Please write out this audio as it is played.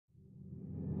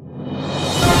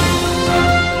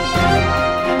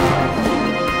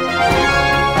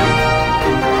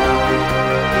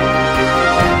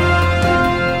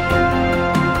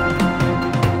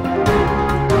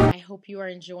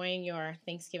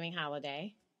Thanksgiving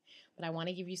holiday, but I want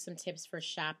to give you some tips for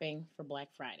shopping for Black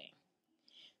Friday.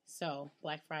 So,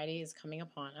 Black Friday is coming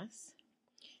upon us.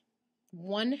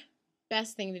 One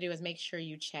best thing to do is make sure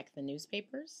you check the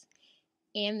newspapers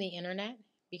and the internet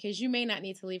because you may not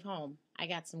need to leave home. I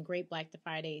got some great Black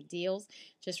Friday deals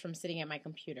just from sitting at my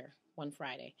computer one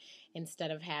Friday instead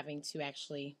of having to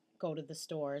actually go to the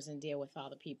stores and deal with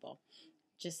all the people.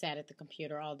 Just sat at the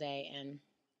computer all day and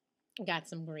got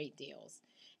some great deals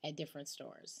at different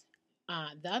stores.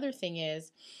 The other thing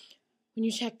is when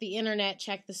you check the internet,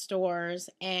 check the stores,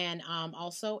 and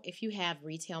also if you have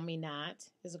Retail Me Not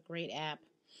is a great app.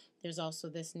 There's also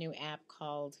this new app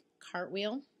called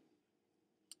Cartwheel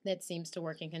that seems to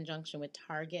work in conjunction with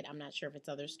Target. I'm not sure if it's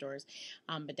other stores,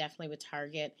 but definitely with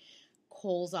Target.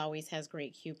 Kohl's always has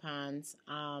great coupons.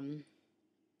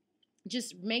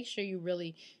 Just make sure you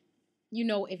really,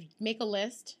 make a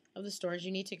list of the stores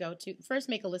you need to go to. First,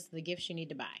 make a list of the gifts you need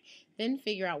to buy. Then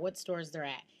figure out what stores they're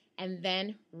at. And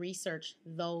then research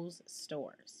those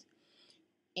stores.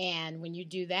 And when you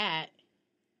do that,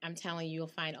 I'm telling you, you'll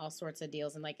find all sorts of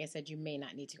deals. And like I said, you may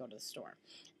not need to go to the store.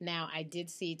 Now, I did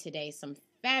see today some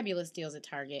fabulous deals at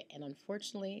Target. And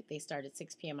unfortunately, they start at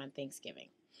 6 p.m. on Thanksgiving.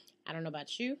 I don't know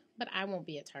about you, but I won't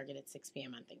be at Target at 6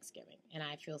 p.m. on Thanksgiving. And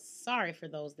I feel sorry for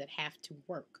those that have to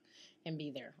work and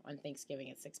be there on Thanksgiving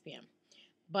at 6 p.m.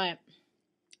 But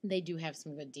they do have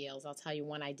some good deals. I'll tell you,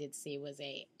 one I did see was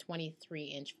a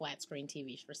 23-inch flat screen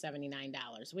TV for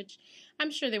 $79, which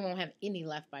I'm sure they won't have any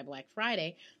left by Black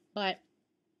Friday. But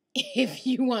if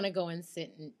you want to go and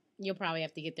sit, and you'll probably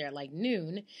have to get there at like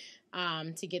noon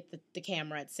to get the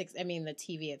camera at the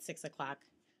TV at 6 o'clock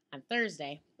on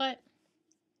Thursday. But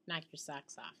knock your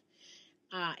socks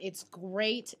off. It's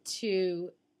great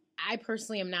I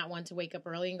personally am not one to wake up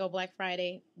early and go Black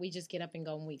Friday. We just get up and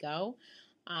go when we go.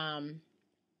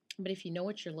 But if you know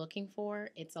what you're looking for,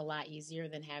 it's a lot easier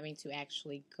than having to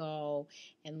actually go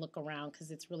and look around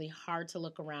because it's really hard to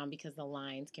look around because the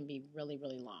lines can be really,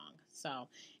 really long.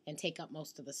 And take up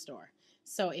most of the store.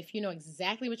 So if you know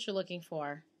exactly what you're looking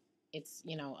for, it's,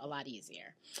 a lot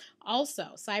easier.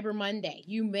 Also, Cyber Monday.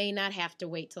 You may not have to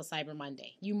wait till Cyber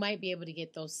Monday. You might be able to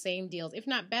get those same deals, if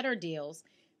not better deals,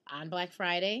 on Black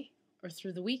Friday or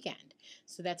through the weekend.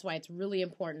 So that's why it's really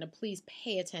important to please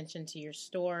pay attention to your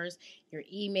stores, your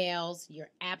emails, your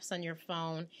apps on your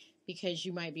phone, because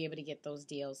you might be able to get those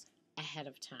deals ahead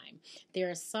of time. There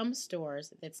are some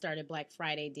stores that started Black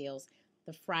Friday deals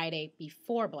the Friday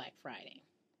before Black Friday.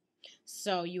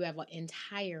 So you have an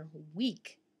entire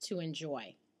week to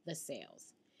enjoy the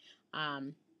sales.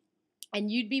 And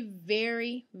you'd be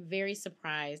very, very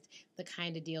surprised the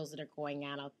kind of deals that are going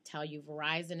on. I'll tell you,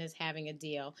 Verizon is having a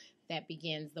deal that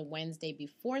begins the Wednesday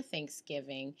before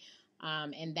Thanksgiving,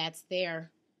 and that's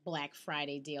their Black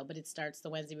Friday deal, but it starts the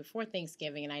Wednesday before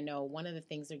Thanksgiving, and I know one of the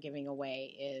things they're giving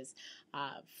away is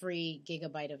free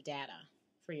gigabyte of data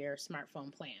for your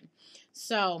smartphone plan.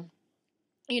 So,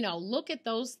 look at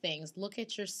those things. Look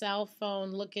at your cell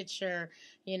phone. Look at your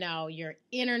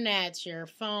internet, your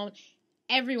phone.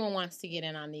 Everyone wants to get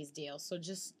in on these deals. So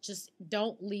just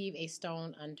don't leave a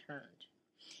stone unturned.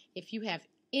 If you have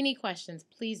any questions,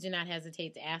 please do not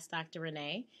hesitate to ask Dr.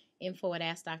 Renee.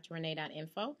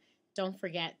 info@askdrrenee.info. Don't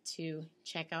forget to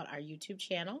check out our YouTube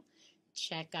channel.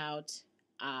 Check out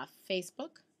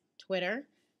Facebook, Twitter,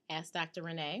 Ask Dr.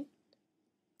 Renee.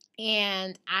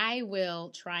 And I will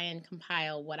try and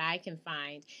compile what I can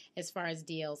find as far as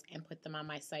deals and put them on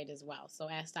my site as well. So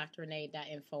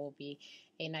AskDrRenee.info will be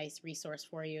a nice resource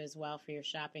for you as well for your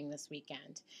shopping this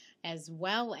weekend. As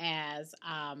well as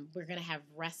we're going to have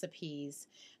recipes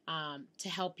to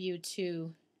help you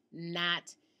to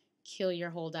not kill your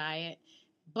whole diet,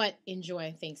 but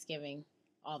enjoy Thanksgiving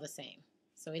all the same.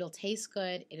 So it'll taste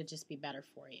good. It'll just be better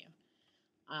for you.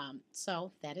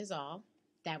 So that is all.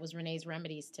 That was Renee's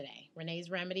Remedies today.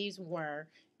 Renee's Remedies were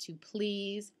to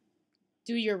please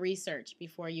do your research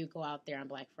before you go out there on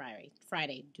Black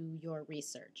Friday. Do your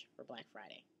research for Black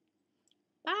Friday.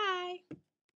 Bye.